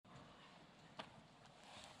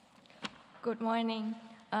Good morning.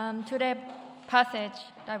 Today's passage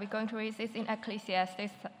that we're going to read is in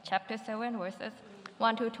Ecclesiastes chapter 7, verses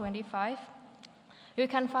 1 to 25. You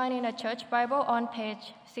can find in the Church Bible on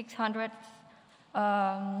page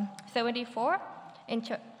 674 in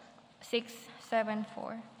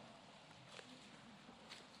 674.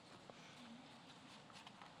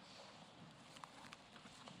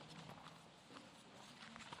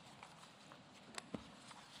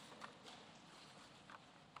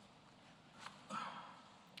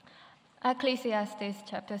 Ecclesiastes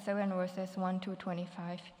chapter 7, verses 1 to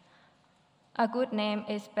 25. A good name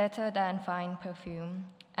is better than fine perfume,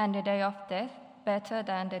 and the day of death better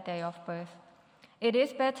than the day of birth. It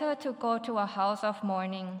is better to go to a house of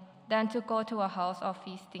mourning than to go to a house of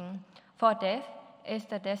feasting, for death is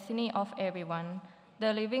the destiny of everyone.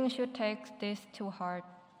 The living should take this to heart.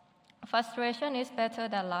 Frustration is better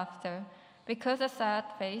than laughter, because a sad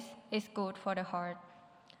face is good for the heart.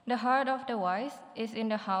 The heart of the wise is in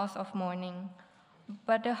the house of mourning,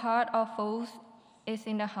 but the heart of fools is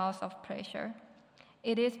in the house of pleasure.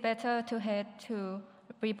 It is better to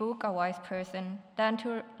rebuke a wise person than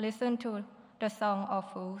to listen to the song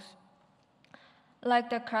of fools. Like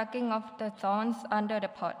the cracking of the thorns under the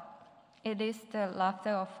pot, it is the laughter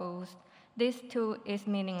of fools. This too is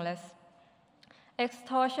meaningless.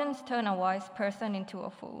 Extortions turn a wise person into a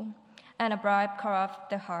fool, and a bribe corrupts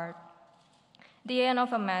the heart. The end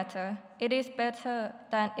of a matter, it is better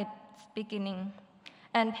than its beginning,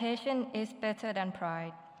 and patience is better than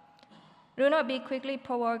pride. Do not be quickly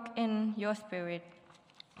provoked in your spirit,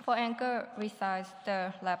 for anger resides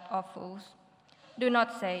the lap of fools. Do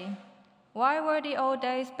not say, "Why were the old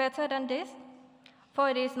days better than this?" For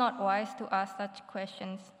it is not wise to ask such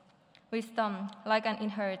questions. Wisdom, like an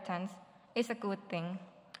inheritance, is a good thing,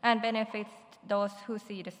 and benefits those who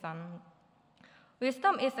see the sun.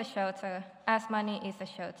 Wisdom is a shelter, as money is a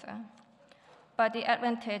shelter. But the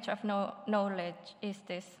advantage of knowledge is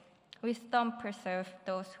this: wisdom preserves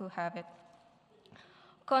those who have it.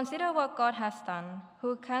 Consider what God has done.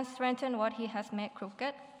 Who can strengthen what he has made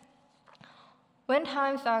crooked? When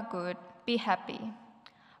times are good, be happy.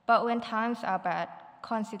 But when times are bad,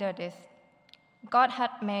 consider this: God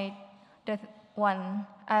had made the one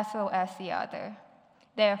as well as the other.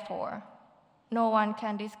 Therefore, no one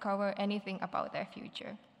can discover anything about their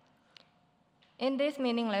future. In this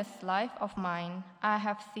meaningless life of mine, I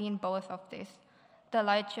have seen both of this: the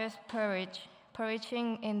righteous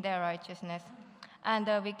perishing in their righteousness, and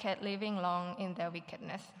the wicked living long in their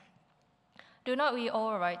wickedness. Do not be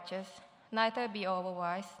over righteous, neither be over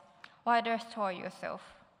wise. Why destroy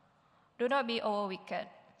yourself? Do not be over wicked,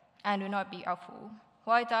 and do not be a fool.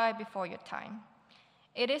 Why die before your time?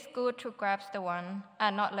 It is good to grasp the one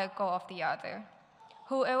and not let go of the other.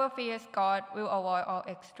 Whoever fears God will avoid all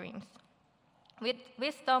extremes.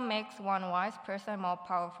 Wisdom makes one wise person more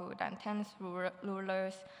powerful than 10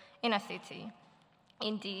 rulers in a city.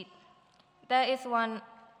 Indeed, there is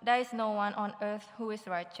no one on earth who is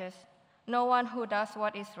righteous, no one who does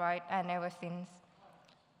what is right and never sins.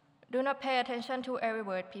 Do not pay attention to every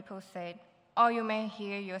word people say, or you may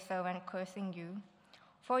hear your servant cursing you.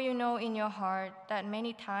 For you know in your heart that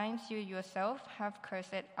many times you yourself have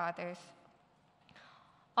cursed others.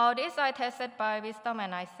 All this I tested by wisdom,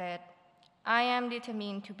 and I said, I am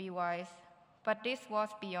determined to be wise, but this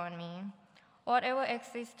was beyond me. Whatever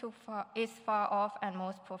exists is far off and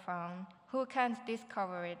most profound. Who can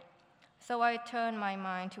discover it? So I turned my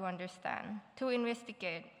mind to understand, to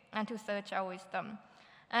investigate, and to search out wisdom,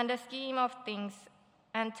 and the scheme of things,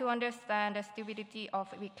 and to understand the stupidity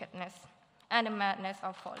of wickedness, and the madness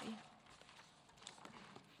of folly.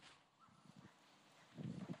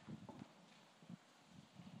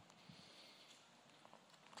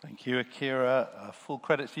 Thank you, Akira. Full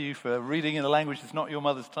credit to you for reading in a language that's not your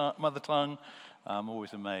mother tongue. I'm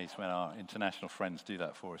always amazed when our international friends do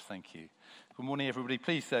that for us. Thank you. Good morning, everybody.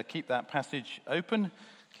 Please keep that passage open,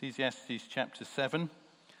 Ecclesiastes chapter 7.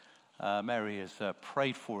 Mary has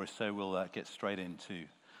prayed for us, so we'll get straight into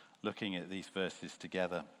looking at these verses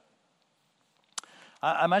together.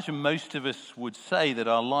 I imagine most of us would say that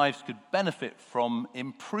our lives could benefit from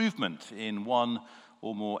improvement in one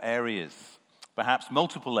or more areas, perhaps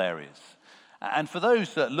multiple areas. And for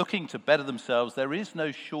those looking to better themselves, there is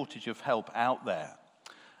no shortage of help out there.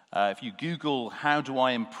 If you Google, "how do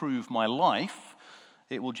I improve my life?"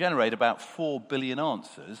 it will generate about 4 billion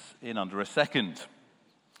answers in under a second.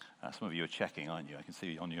 Some of you are checking, aren't you? I can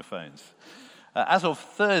see on your phones. As of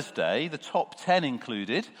Thursday, the top 10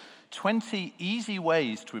 included 20 easy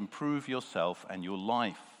ways to improve yourself and your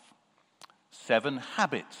life, 7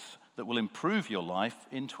 habits that will improve your life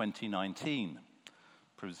in 2019,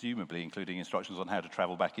 presumably including instructions on how to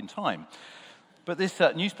travel back in time. But this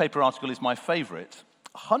newspaper article is my favorite.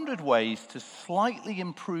 100 ways to slightly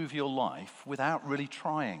improve your life without really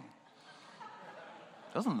trying.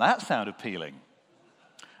 Doesn't that sound appealing?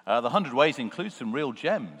 The 100 ways include some real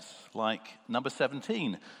gems, like number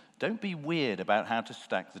 17, don't be weird about how to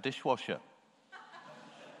stack the dishwasher.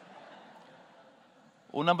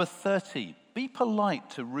 Or number 30, be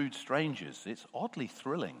polite to rude strangers. It's oddly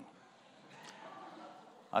thrilling.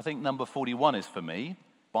 I think number 41 is for me.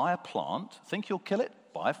 Buy a plant, think you'll kill it,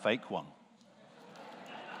 buy a fake one.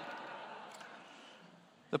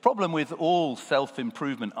 The problem with all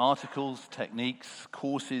self-improvement articles, techniques,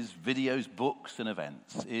 courses, videos, books, and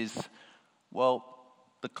events is, well,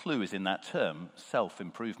 the clue is in that term,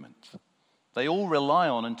 self-improvement. They all rely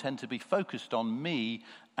on and tend to be focused on me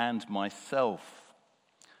and myself.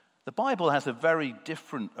 The Bible has a very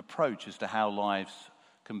different approach as to how lives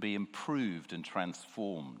can be improved and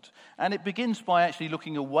transformed. And it begins by actually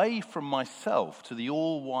looking away from myself to the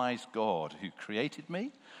all-wise God who created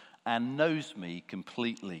me and knows me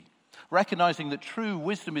completely. Recognizing that true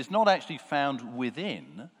wisdom is not actually found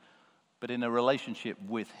within, but in a relationship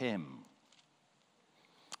with him.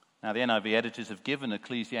 Now, the NIV editors have given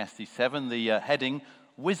Ecclesiastes 7 the heading,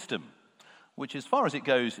 Wisdom, which as far as it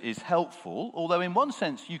goes is helpful, although in one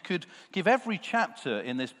sense you could give every chapter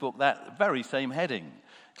in this book that very same heading.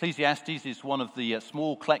 Ecclesiastes is one of the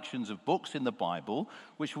small collections of books in the Bible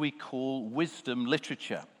which we call wisdom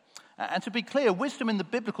literature. And to be clear, wisdom in the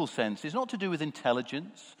biblical sense is not to do with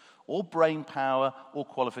intelligence or brain power or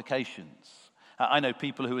qualifications. I know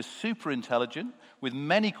people who are super intelligent with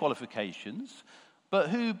many qualifications, but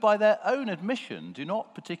who by their own admission do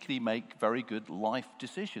not particularly make very good life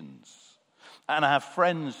decisions. And I have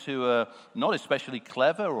friends who are not especially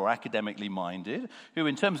clever or academically minded, who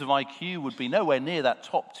in terms of IQ would be nowhere near that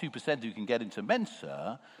top 2% who can get into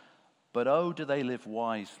Mensa, but oh, do they live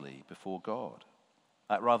wisely before God.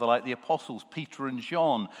 Rather like the apostles Peter and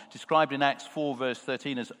John, described in Acts 4 verse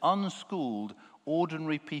 13 as unschooled,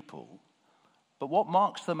 ordinary people. But what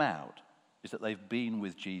marks them out is that they've been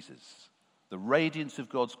with Jesus, the radiance of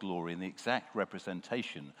God's glory and the exact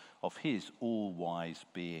representation of his all-wise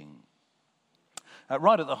being.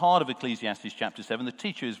 Right at the heart of Ecclesiastes chapter 7, the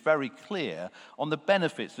teacher is very clear on the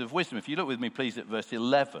benefits of wisdom. If you look with me, please, at verse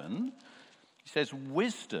 11, he says,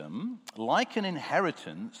 wisdom, like an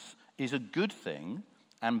inheritance, is a good thing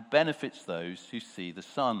and benefits those who see the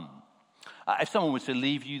sun. If someone was to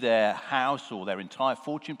leave you their house or their entire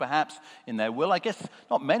fortune, perhaps, in their will, I guess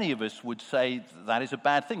not many of us would say that is a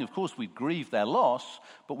bad thing. Of course, we'd grieve their loss,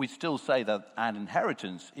 but we'd still say that an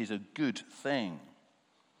inheritance is a good thing.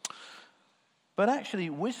 But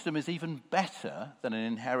actually, wisdom is even better than an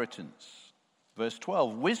inheritance. Verse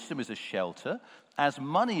 12, wisdom is a shelter as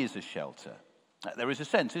money is a shelter. There is a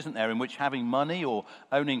sense, isn't there, in which having money or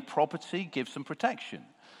owning property gives some protection.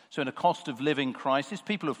 So in a cost of living crisis,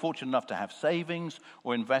 people who are fortunate enough to have savings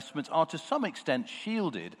or investments are to some extent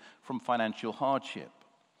shielded from financial hardship.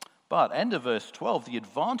 But, end of verse 12, the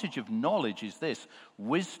advantage of knowledge is this: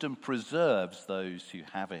 wisdom preserves those who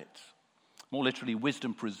have it. More literally,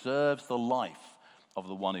 wisdom preserves the life of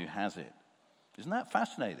the one who has it. Isn't that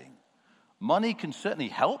fascinating? Money can certainly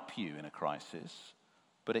help you in a crisis,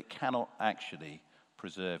 but it cannot actually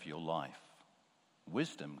preserve your life.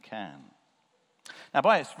 Wisdom can. Now,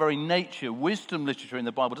 by its very nature, wisdom literature in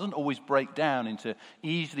the Bible doesn't always break down into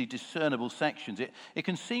easily discernible sections. It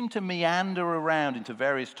can seem to meander around into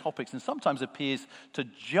various topics and sometimes appears to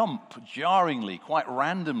jump jarringly, quite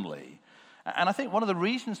randomly. And I think one of the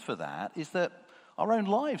reasons for that is that our own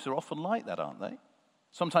lives are often like that, aren't they?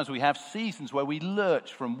 Sometimes we have seasons where we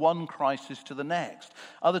lurch from one crisis to the next.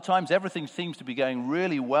 Other times everything seems to be going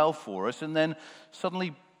really well for us, and then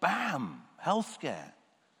suddenly, bam, health scare,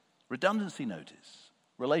 redundancy notice,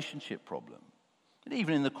 relationship problem. And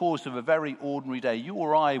even in the course of a very ordinary day, you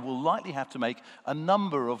or I will likely have to make a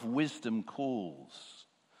number of wisdom calls.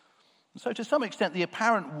 And so to some extent, the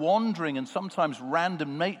apparent wandering and sometimes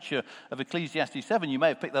random nature of Ecclesiastes 7, you may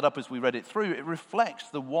have picked that up as we read it through, it reflects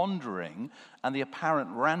the wandering and the apparent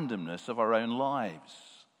randomness of our own lives.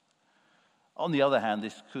 On the other hand,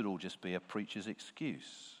 this could all just be a preacher's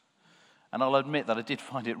excuse. And I'll admit that I did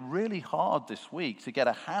find it really hard this week to get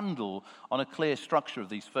a handle on a clear structure of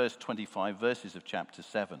these first 25 verses of chapter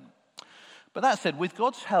 7. But that said, with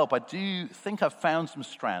God's help, I do think I've found some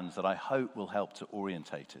strands that I hope will help to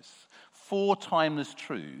orientate us. 4 timeless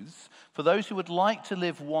truths for those who would like to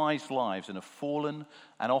live wise lives in a fallen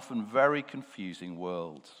and often very confusing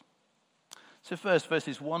world. So first,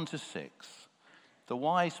 verses 1 to 6. The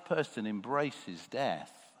wise person embraces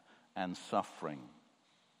death and suffering.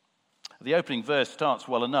 The opening verse starts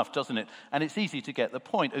well enough, doesn't it? And it's easy to get the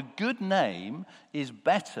point. A good name is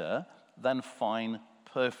better than fine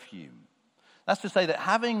perfume. That's to say that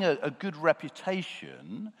having a good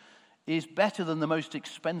reputation is better than the most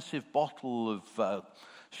expensive bottle of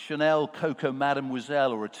Chanel Coco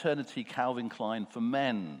Mademoiselle or Eternity Calvin Klein for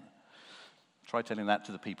men. Try telling that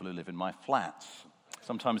to the people who live in my flats.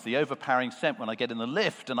 Sometimes the overpowering scent when I get in the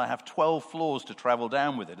lift and I have 12 floors to travel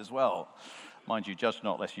down with it as well. Mind you, judge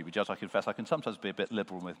not lest you be judged. I confess I can sometimes be a bit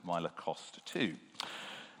liberal with my Lacoste too.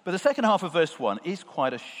 But the second half of verse 1 is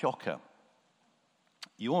quite a shocker.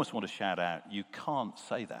 You almost want to shout out, you can't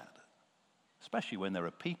say that. Especially when there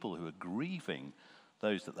are people who are grieving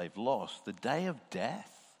those that they've lost. The day of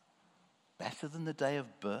death, better than the day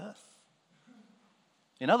of birth?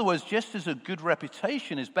 In other words, just as a good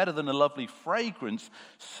reputation is better than a lovely fragrance,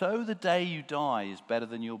 so the day you die is better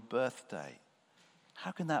than your birthday.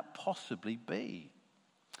 How can that possibly be?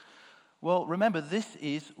 Well, remember, this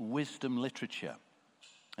is wisdom literature.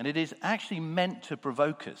 And it is actually meant to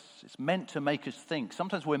provoke us. It's meant to make us think.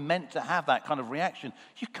 Sometimes we're meant to have that kind of reaction.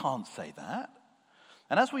 You can't say that.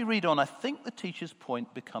 And as we read on, I think the teacher's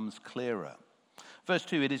point becomes clearer. Verse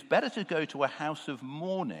 2, it is better to go to a house of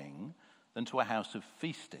mourning than to a house of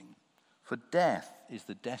feasting. For death is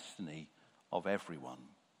the destiny of everyone.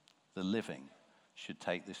 The living should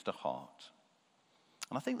take this to heart.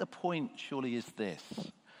 And I think the point surely is this.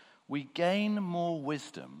 We gain more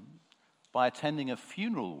wisdom by attending a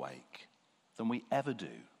funeral wake than we ever do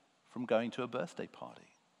from going to a birthday party.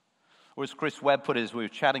 Or as Chris Webb put it as we were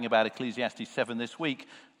chatting about Ecclesiastes 7 this week,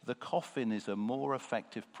 the coffin is a more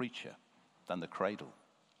effective preacher than the cradle.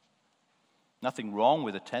 Nothing wrong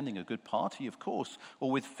with attending a good party, of course,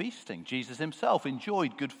 or with feasting. Jesus himself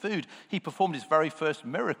enjoyed good food. He performed his very first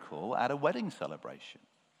miracle at a wedding celebration.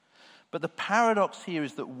 But the paradox here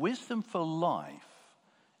is that wisdom for life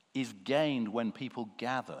is gained when people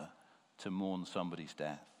gather to mourn somebody's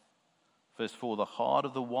death. Verse 4, the heart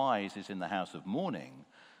of the wise is in the house of mourning,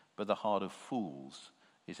 but the heart of fools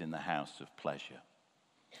is in the house of pleasure.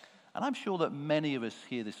 And I'm sure that many of us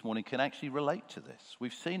here this morning can actually relate to this.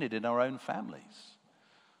 We've seen it in our own families.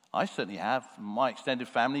 I certainly have. My extended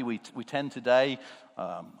family, we tend today,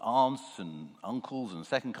 aunts and uncles and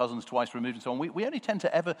second cousins twice removed and so on. We only tend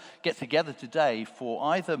to ever get together today for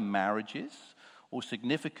either marriages or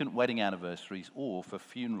significant wedding anniversaries, or for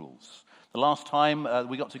funerals. The last time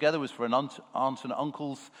we got together was for an aunt and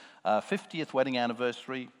uncle's 50th wedding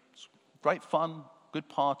anniversary. Great fun, good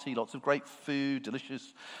party, lots of great food,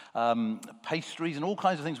 delicious pastries, and all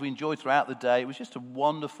kinds of things we enjoyed throughout the day. It was just a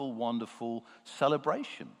wonderful, wonderful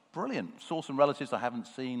celebration. Brilliant. Saw some relatives I haven't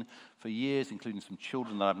seen for years, including some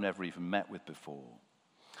children that I've never even met with before.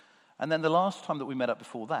 And then the last time that we met up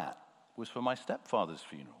before that was for my stepfather's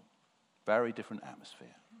funeral. Very different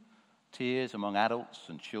atmosphere. Tears among adults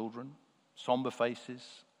and children, somber faces,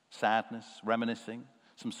 sadness, reminiscing,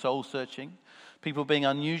 some soul searching, people being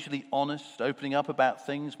unusually honest, opening up about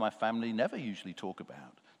things my family never usually talk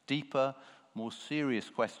about, deeper, more serious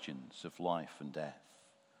questions of life and death.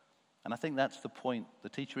 And I think that's the point the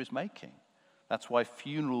teacher is making. That's why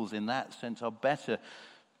funerals in that sense are better.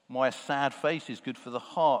 Why a sad face is good for the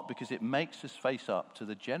heart, because it makes us face up to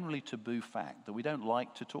the generally taboo fact that we don't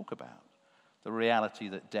like to talk about. The reality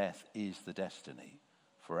that death is the destiny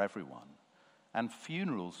for everyone. And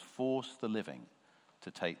funerals force the living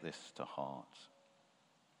to take this to heart.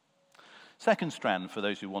 Second strand for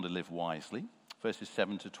those who want to live wisely, verses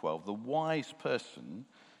 7 to 12. The wise person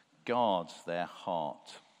guards their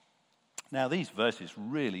heart. Now, these verses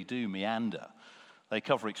really do meander. They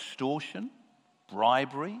cover extortion,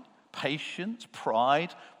 bribery, patience,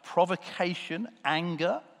 pride, provocation,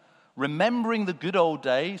 anger, remembering the good old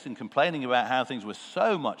days and complaining about how things were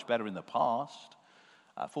so much better in the past.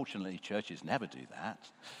 Fortunately, churches never do that.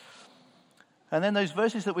 And then those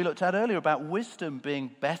verses that we looked at earlier about wisdom being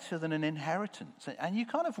better than an inheritance. And you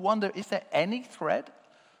kind of wonder, is there any thread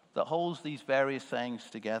that holds these various sayings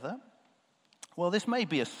together? Well, this may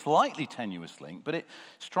be a slightly tenuous link, but it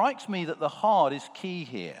strikes me that the heart is key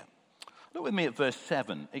here. Look with me at verse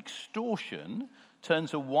 7. Extortion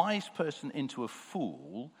turns a wise person into a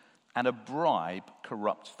fool, and a bribe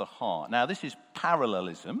corrupts the heart. Now, this is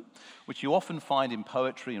parallelism, which you often find in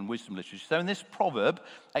poetry and wisdom literature. So in this proverb,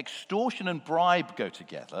 extortion and bribe go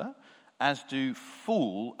together, as do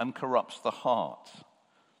fool and corrupts the heart.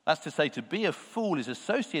 That's to say, to be a fool is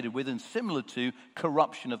associated with and similar to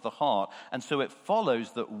corruption of the heart. And so it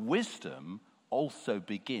follows that wisdom also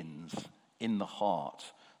begins in the heart,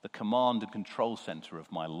 the command and control center of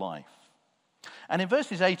my life. And in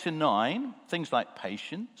verses 8 and 9, things like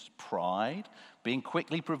patience, pride, being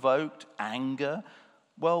quickly provoked, anger,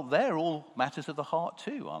 well, they're all matters of the heart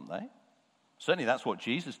too, aren't they? Certainly that's what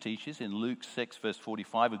Jesus teaches in Luke 6, verse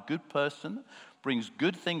 45. A good person brings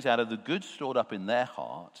good things out of the good stored up in their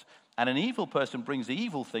heart, and an evil person brings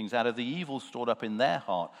evil things out of the evil stored up in their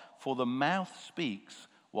heart. For the mouth speaks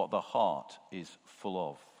what the heart is full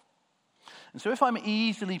of. And so if I'm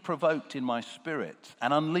easily provoked in my spirit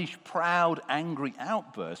and unleash proud, angry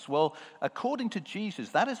outbursts, well, according to Jesus,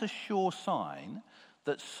 that is a sure sign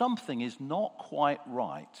that something is not quite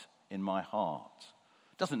right in my heart.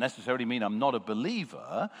 Doesn't necessarily mean I'm not a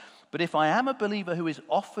believer, but if I am a believer who is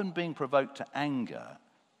often being provoked to anger,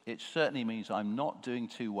 it certainly means I'm not doing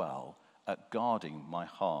too well at guarding my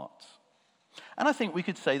heart. And I think we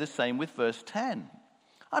could say the same with verse 10.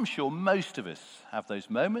 I'm sure most of us have those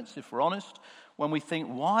moments, if we're honest, when we think,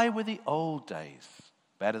 why were the old days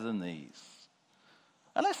better than these?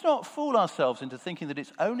 And let's not fool ourselves into thinking that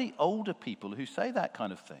it's only older people who say that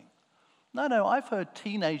kind of thing. No, I've heard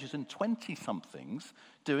teenagers and 20-somethings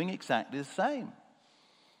doing exactly the same.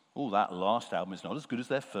 Oh, that last album is not as good as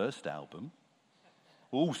their first album.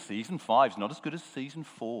 Oh, season 5 is not as good as season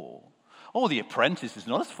 4. Oh, The Apprentice is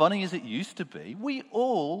not as funny as it used to be. We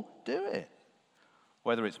all do it.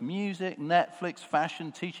 Whether it's music, Netflix,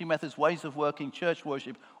 fashion, teaching methods, ways of working, church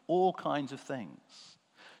worship, all kinds of things.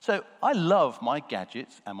 So I love my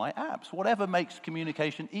gadgets and my apps. Whatever makes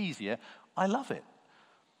communication easier, I love it.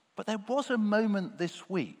 But there was a moment this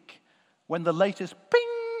week when the latest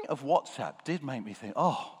ping of WhatsApp did make me think,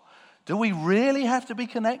 oh, do we really have to be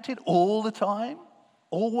connected all the time?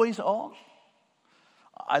 Always on?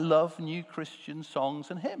 I love new Christian songs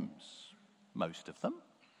and hymns, most of them.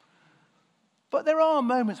 But there are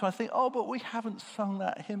moments when I think, oh, but we haven't sung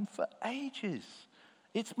that hymn for ages.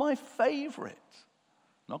 It's my favorite.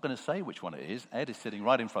 I'm not going to say which one it is. Ed is sitting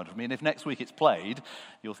right in front of me, and if next week it's played,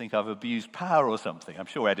 you'll think I've abused power or something. I'm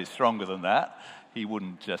sure Ed is stronger than that. He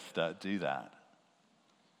wouldn't just do that.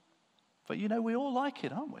 But you know, we all like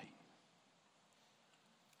it, aren't we?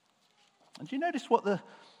 And do you notice what the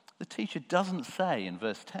teacher doesn't say in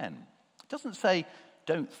verse 10? It doesn't say,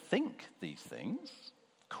 don't think these things.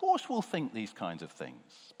 Of course we'll think these kinds of things.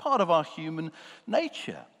 Part of our human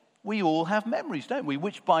nature. We all have memories, don't we,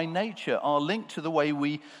 which by nature are linked to the way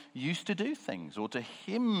we used to do things, or to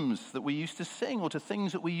hymns that we used to sing, or to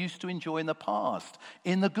things that we used to enjoy in the past,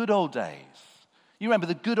 in the good old days. You remember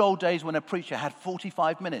the good old days when a preacher had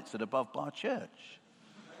 45 minutes at Above Bar Church?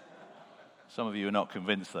 Some of you are not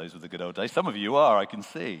convinced those were the good old days. Some of you are, I can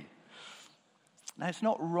see. Now, it's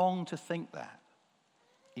not wrong to think that,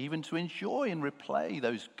 even to enjoy and replay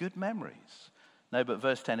those good memories. No, but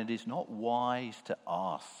verse 10, it is not wise to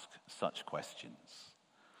ask such questions.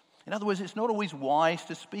 In other words, it's not always wise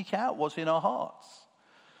to speak out what's in our hearts.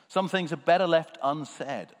 Some things are better left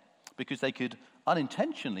unsaid because they could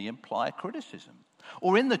unintentionally imply criticism.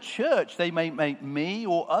 Or in the church, they may make me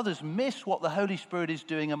or others miss what the Holy Spirit is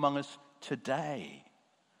doing among us today.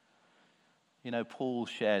 You know, Paul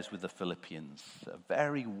shares with the Philippians a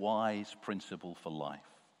very wise principle for life.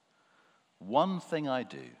 One thing I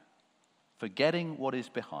do, forgetting what is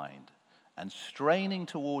behind and straining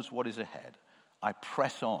towards what is ahead, I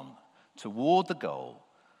press on toward the goal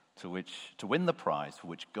to win the prize for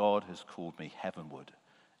which God has called me heavenward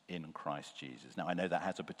in Christ Jesus. Now, I know that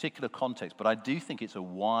has a particular context, but I do think it's a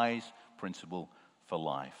wise principle for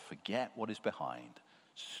life. Forget what is behind,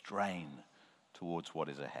 strain towards what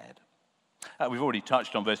is ahead. We've already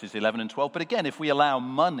touched on verses 11 and 12, but again, if we allow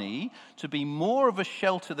money to be more of a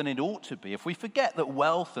shelter than it ought to be, if we forget that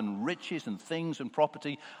wealth and riches and things and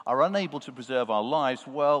property are unable to preserve our lives,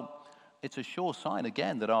 well, it's a sure sign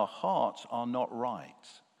again that our hearts are not right,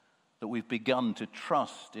 that we've begun to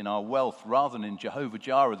trust in our wealth rather than in Jehovah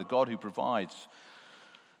Jireh, the God who provides.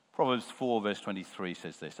 Proverbs 4 verse 23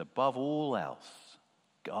 says this, above all else,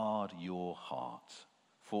 guard your heart,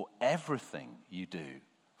 for everything you do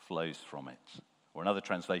flows from it. Or another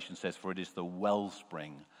translation says, for it is the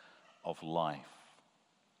wellspring of life.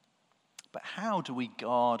 But how do we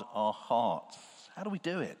guard our hearts? How do we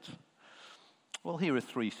do it? Well, here are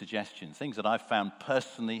 3 suggestions, things that I've found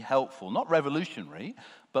personally helpful, not revolutionary,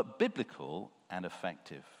 but biblical and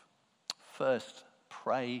effective. First,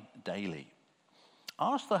 pray daily.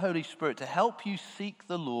 Ask the Holy Spirit to help you seek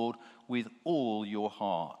the Lord with all your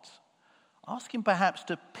heart. Ask him perhaps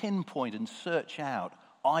to pinpoint and search out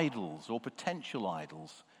idols or potential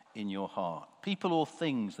idols in your heart, people or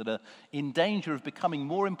things that are in danger of becoming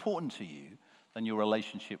more important to you than your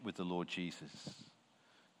relationship with the Lord Jesus.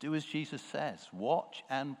 Do as Jesus says, watch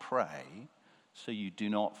and pray so you do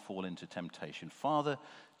not fall into temptation. Father,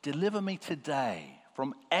 deliver me today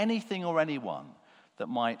from anything or anyone that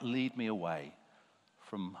might lead me away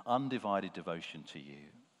from undivided devotion to you.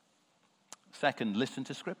 Second, listen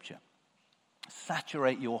to Scripture.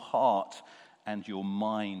 Saturate your heart and your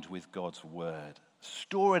mind with God's word.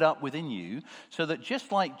 Store it up within you so that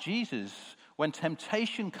just like Jesus, when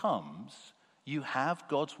temptation comes, you have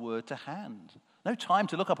God's word to hand. No time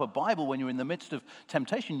to look up a Bible when you're in the midst of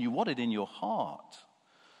temptation. You want it in your heart.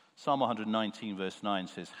 Psalm 119 verse 9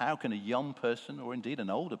 says, how can a young person, or indeed an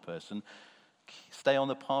older person, stay on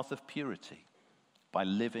the path of purity? By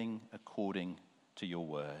living according to your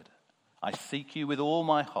word. I seek you with all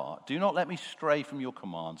my heart. Do not let me stray from your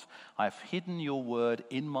commands. I have hidden your word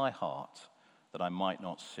in my heart that I might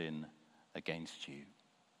not sin against you.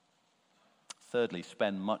 Thirdly,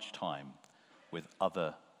 spend much time with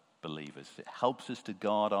other believers. It helps us to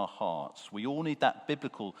guard our hearts. We all need that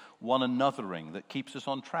biblical one anothering that keeps us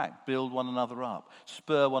on track. Build one another up.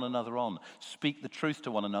 Spur one another on. Speak the truth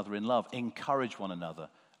to one another in love. Encourage one another,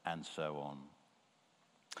 and so on.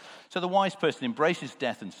 So the wise person embraces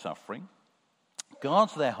death and suffering,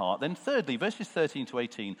 guards their heart. Then thirdly, verses 13 to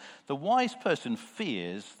 18, the wise person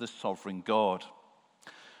fears the sovereign God.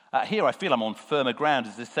 Here I feel I'm on firmer ground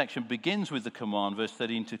as this section begins with the command, verse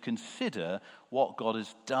 13, to consider what God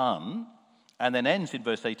has done, and then ends in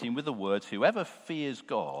verse 18 with the words, whoever fears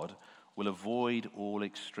God will avoid all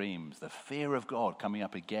extremes. The fear of God coming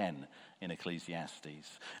up again in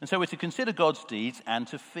Ecclesiastes. And so we're to consider God's deeds and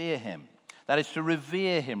to fear him. That is to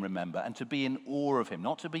revere him, remember, and to be in awe of him,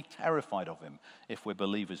 not to be terrified of him if we're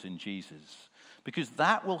believers in Jesus. Because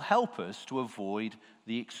that will help us to avoid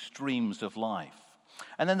the extremes of life.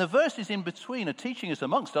 And then the verses in between are teaching us,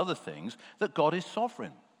 amongst other things, that God is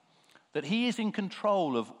sovereign. That he is in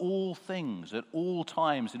control of all things, at all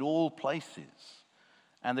times, in all places.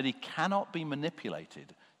 And that he cannot be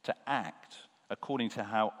manipulated to act according to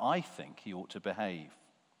how I think he ought to behave.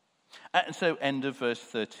 And so, end of verse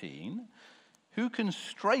 13, who can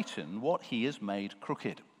straighten what he has made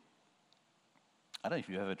crooked? I don't know if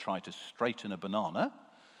you've ever tried to straighten a banana.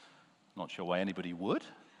 Not sure why anybody would.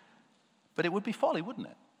 But it would be folly, wouldn't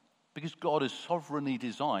it? Because God has sovereignly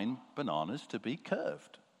designed bananas to be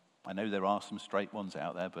curved. I know there are some straight ones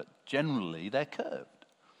out there, but generally they're curved.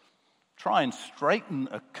 Try and straighten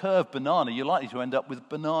a curved banana, you're likely to end up with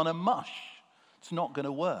banana mush. It's not going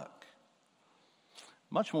to work.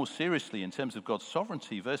 Much more seriously, in terms of God's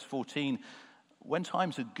sovereignty, verse 14, when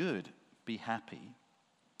times are good, be happy.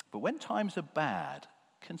 But when times are bad,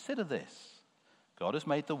 consider this. God has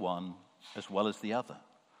made the one as well as the other.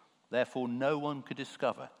 Therefore, no one could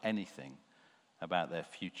discover anything about their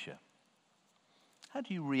future. How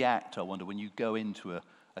do you react, I wonder, when you go into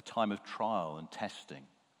a time of trial and testing?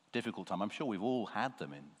 Difficult time. I'm sure we've all had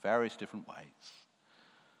them in various different ways.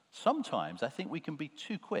 Sometimes I think we can be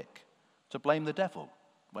too quick to blame the devil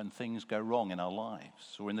when things go wrong in our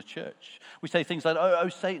lives or in the church. We say things like, oh,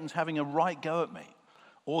 Satan's having a right go at me,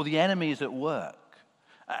 or the enemy is at work.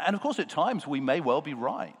 And of course, at times we may well be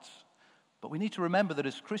right. But we need to remember that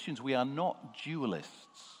as Christians, we are not dualists.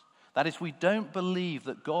 That is, we don't believe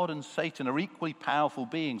that God and Satan are equally powerful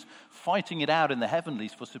beings fighting it out in the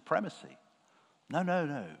heavenlies for supremacy. No.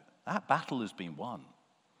 That battle has been won.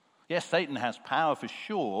 Yes, Satan has power for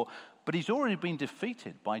sure, but he's already been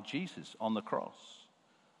defeated by Jesus on the cross.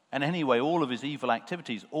 And anyway, all of his evil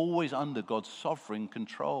activities always under God's sovereign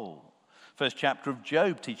control. First chapter of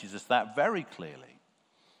Job teaches us that very clearly.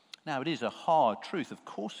 Now, it is a hard truth, of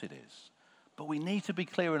course it is. But we need to be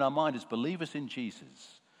clear in our mind as believers in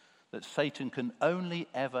Jesus that Satan can only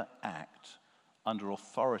ever act under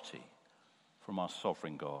authority from our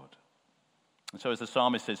sovereign God. And so as the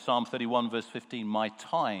psalmist says, Psalm 31 verse 15, my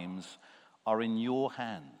times are in your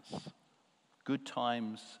hands, good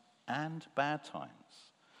times and bad times.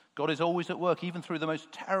 God is always at work, even through the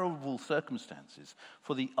most terrible circumstances,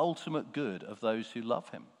 for the ultimate good of those who love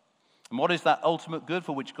him. And what is that ultimate good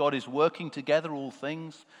for which God is working together all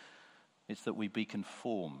things? It's that we be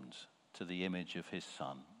conformed to the image of his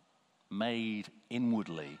Son, made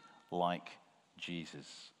inwardly like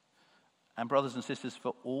Jesus. And brothers and sisters,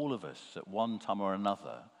 for all of us at one time or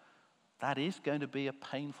another, that is going to be a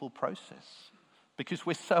painful process because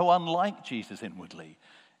we're so unlike Jesus inwardly.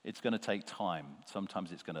 It's going to take time.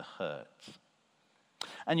 Sometimes it's going to hurt.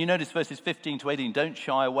 And you notice verses 15 to 18 don't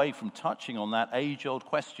shy away from touching on that age-old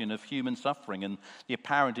question of human suffering and the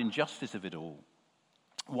apparent injustice of it all.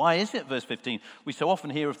 Why is it, verse 15, we so often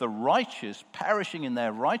hear of the righteous perishing in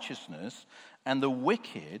their righteousness and the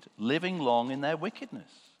wicked living long in their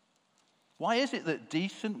wickedness? Why is it that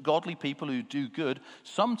decent, godly people who do good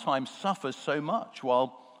sometimes suffer so much,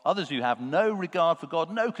 while others who have no regard for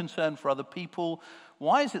God, no concern for other people,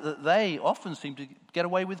 why is it that they often seem to get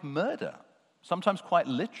away with murder, sometimes quite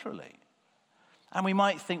literally? And we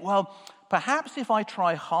might think, well, perhaps if I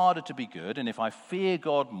try harder to be good and if I fear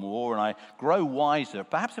God more and I grow wiser,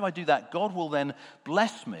 perhaps if I do that, God will then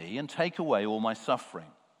bless me and take away all my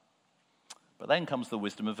suffering. But then comes the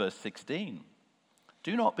wisdom of verse 16.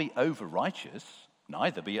 Do not be over-righteous,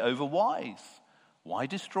 neither be over-wise. Why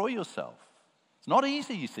destroy yourself? It's not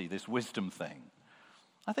easy, you see, this wisdom thing.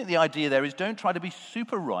 I think the idea there is don't try to be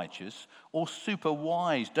super righteous or super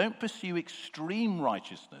wise. Don't pursue extreme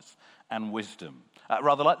righteousness and wisdom.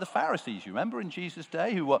 Rather like the Pharisees, you remember in Jesus'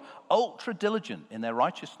 day, who were ultra diligent in their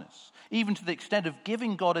righteousness, even to the extent of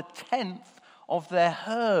giving God a tenth of their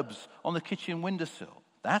herbs on the kitchen windowsill.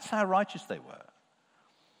 That's how righteous they were.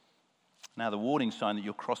 Now, the warning sign that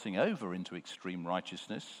you're crossing over into extreme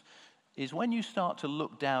righteousness is when you start to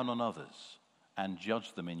look down on others and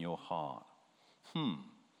judge them in your heart.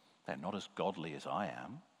 They're not as godly as I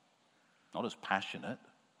am, not as passionate,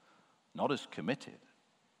 not as committed.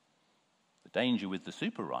 The danger with the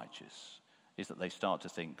super righteous is that they start to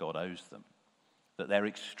think God owes them, that their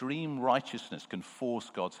extreme righteousness can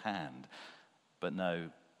force God's hand. But no,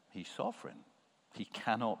 he's sovereign. He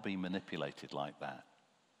cannot be manipulated like that.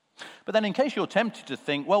 But then in case you're tempted to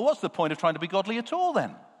think, well, what's the point of trying to be godly at all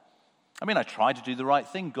then? I mean, I try to do the right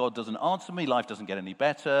thing. God doesn't answer me. Life doesn't get any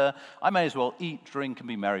better. I may as well eat, drink, and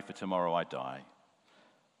be merry, for tomorrow I die.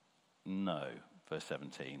 No, verse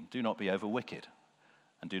 17, do not be over wicked,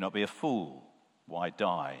 and do not be a fool. Why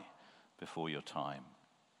die before your time?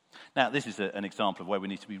 Now, this is an example of where we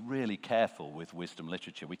need to be really careful with wisdom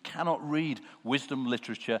literature. We cannot read wisdom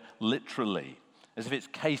literature literally, as if it's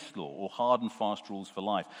case law or hard and fast rules for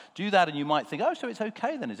life. Do that and you might think, oh, so it's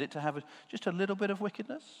okay then, is it, to have just a little bit of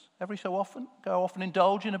wickedness every so often? Go off and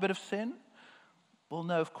indulge in a bit of sin? Well,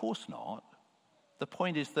 no, of course not. The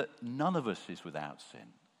point is that none of us is without sin,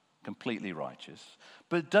 completely righteous.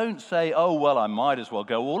 But don't say, oh, well, I might as well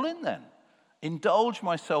go all in then. Indulge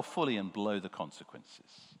myself fully and blow the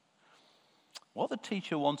consequences. What the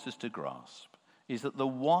teacher wants us to grasp is that the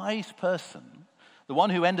wise person, the one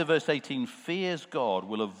who, end of verse 18, fears God,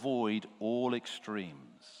 will avoid all extremes.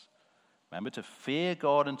 Remember, to fear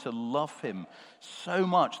God and to love him so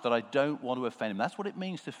much that I don't want to offend him. That's what it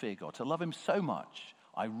means to fear God, to love him so much.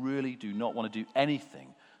 I really do not want to do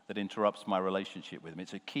anything that interrupts my relationship with him.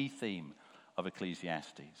 It's a key theme of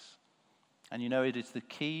Ecclesiastes. And you know, it is the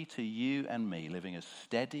key to you and me living a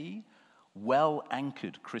steady,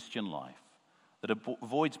 well-anchored Christian life that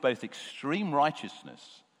avoids both extreme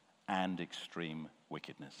righteousness and extreme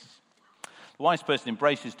wickedness. The wise person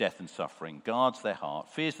embraces death and suffering, guards their heart,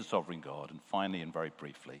 fears the sovereign God, and finally, and very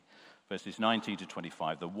briefly, verses 19 to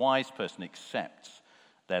 25, the wise person accepts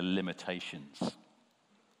their limitations.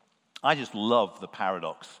 I just love the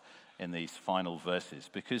paradox in these final verses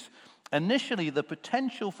because initially the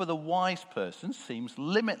potential for the wise person seems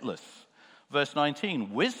limitless. Verse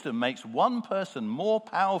 19, wisdom makes one person more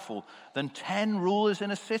powerful than 10 rulers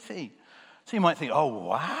in a city. So you might think, oh,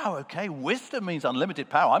 wow, okay, wisdom means unlimited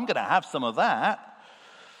power. I'm going to have some of that.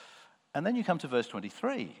 And then you come to verse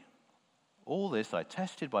 23. All this I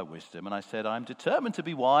tested by wisdom, and I said, I'm determined to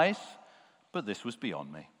be wise, but this was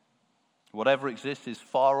beyond me. Whatever exists is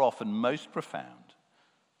far off and most profound.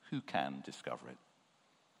 Who can discover it?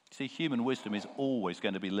 See, human wisdom is always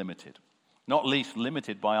going to be limited. Not least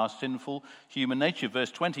limited by our sinful human nature.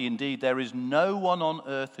 Verse 20, indeed, there is no one on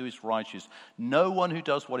earth who is righteous, no one who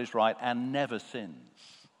does what is right and never sins.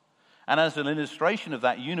 And as an illustration of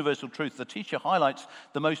that universal truth, the teacher highlights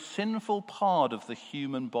the most sinful part of the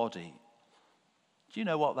human body. Do you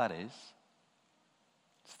know what that is?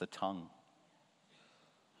 It's the tongue.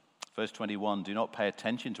 Verse 21, do not pay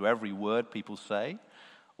attention to every word people say,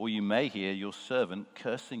 or you may hear your servant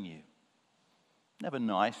cursing you. Never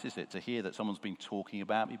nice, is it, to hear that someone's been talking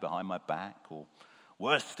about me behind my back, or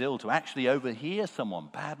worse still, to actually overhear someone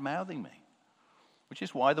bad-mouthing me. Which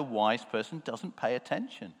is why the wise person doesn't pay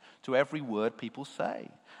attention to every word people say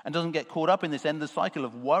and doesn't get caught up in this endless cycle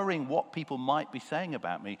of worrying what people might be saying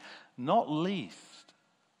about me, not least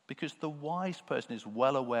because the wise person is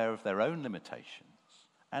well aware of their own limitations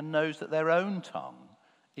and knows that their own tongue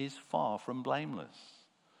is far from blameless.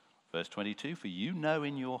 Verse 22, for you know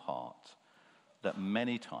in your heart that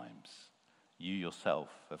many times you yourself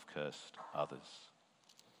have cursed others.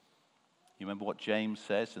 You remember what James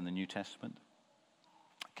says in the New Testament?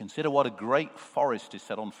 Consider what a great forest is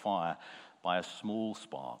set on fire by a small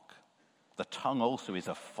spark. The tongue also is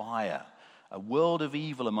a fire, a world of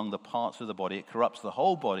evil among the parts of the body. It corrupts the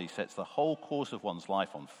whole body, sets the whole course of one's life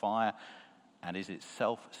on fire, and is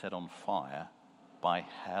itself set on fire by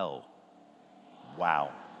hell.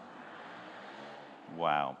 Wow.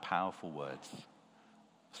 Wow, powerful words.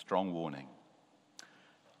 Strong warning.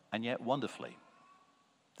 And yet, wonderfully,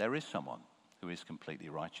 There is someone who is completely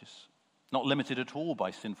righteous, not limited at all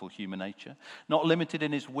by sinful human nature, not limited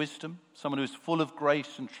in his wisdom, someone who is full of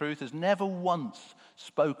grace and truth, has never once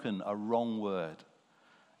spoken a wrong word,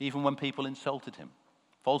 even when people insulted him,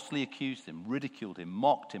 falsely accused him, ridiculed him,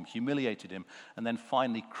 mocked him, humiliated him, and then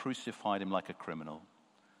finally crucified him like a criminal.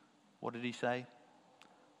 What did he say?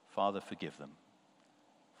 Father, forgive them,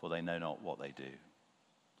 for they know not what they do.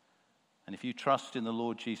 And if you trust in the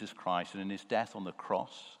Lord Jesus Christ and in his death on the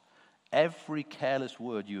cross, every careless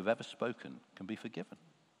word you have ever spoken can be forgiven,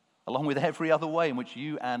 along with every other way in which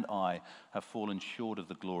you and I have fallen short of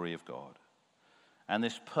the glory of God. And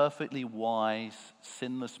this perfectly wise,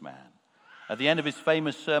 sinless man, at the end of his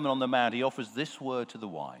famous Sermon on the Mount, he offers this word to the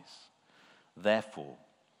wise. Therefore,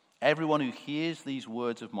 everyone who hears these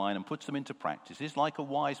words of mine and puts them into practice is like a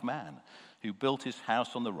wise man who built his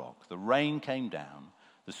house on the rock. The rain came down,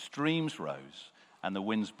 the streams rose, and the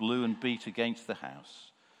winds blew and beat against the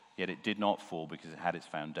house. Yet it did not fall because it had its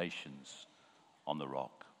foundations on the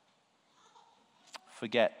rock.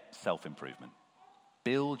 Forget self-improvement.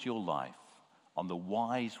 Build your life on the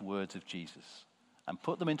wise words of Jesus and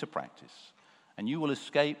put them into practice, and you will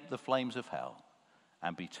escape the flames of hell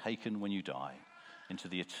and be taken when you die into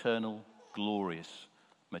the eternal, glorious,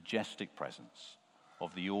 majestic presence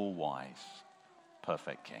of the all-wise,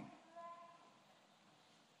 perfect King.